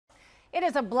It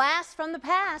is a blast from the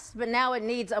past, but now it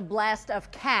needs a blast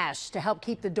of cash to help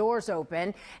keep the doors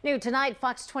open. New tonight,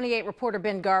 Fox 28 reporter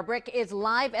Ben Garbarek is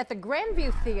live at the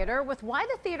Grandview Theater with why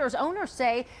the theater's owners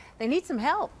say they need some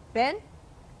help. Ben?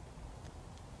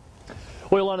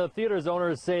 Well, a lot of the theater's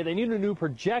owners say they need a new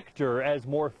projector as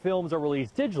more films are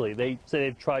released digitally. They say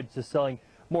they've tried just selling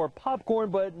more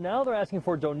popcorn, but now they're asking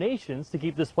for donations to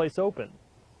keep this place open.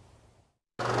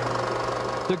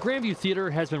 The Grandview Theater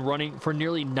has been running for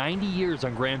nearly 90 years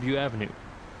on Grandview Avenue.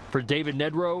 For David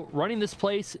Nedrow, running this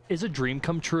place is a dream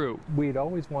come true. We'd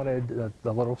always wanted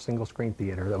a little single-screen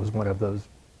theater. That was one of those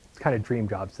kind of dream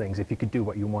job things, if you could do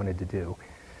what you wanted to do.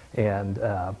 And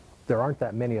there aren't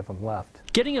that many of them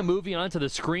left. Getting a movie onto the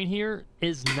screen here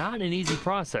is not an easy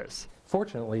process.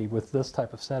 Fortunately, with this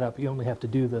type of setup, you only have to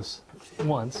do this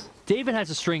once. David has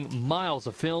to string miles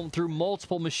of film through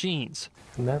multiple machines.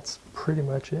 And that's pretty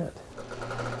much it.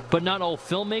 But not all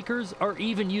filmmakers are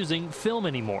even using film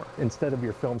anymore. Instead of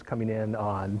your films coming in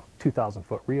on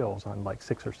 2,000-foot reels, on like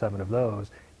 6 or 7 of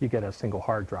those, you get a single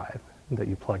hard drive that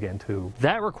you plug into.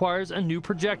 That requires a new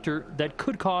projector that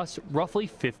could cost roughly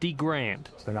 50 grand.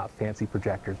 They're not fancy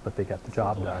projectors, but they get the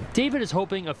job done. David is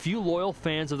hoping a few loyal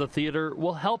fans of the theater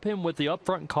will help him with the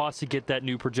upfront cost to get that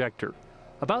new projector,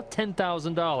 about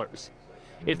 $10,000.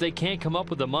 If they can't come up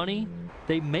with the money,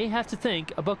 they may have to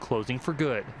think about closing for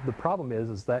good. The problem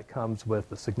is that comes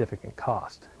with a significant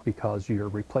cost because you're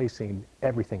replacing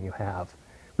everything you have,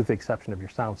 with the exception of your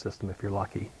sound system if you're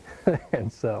lucky.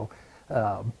 And so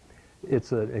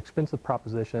it's an expensive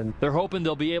proposition. They're hoping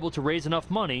they'll be able to raise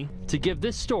enough money to give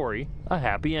this story a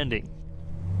happy ending.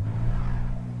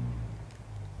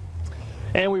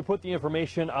 And we put the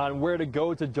information on where to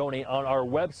go to donate on our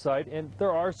website, and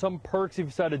there are some perks if you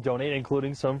decide to donate,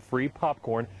 including some free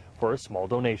popcorn for a small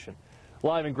donation.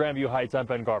 Live in Grandview Heights, I'm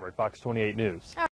Ben Garbarek, Fox 28 News.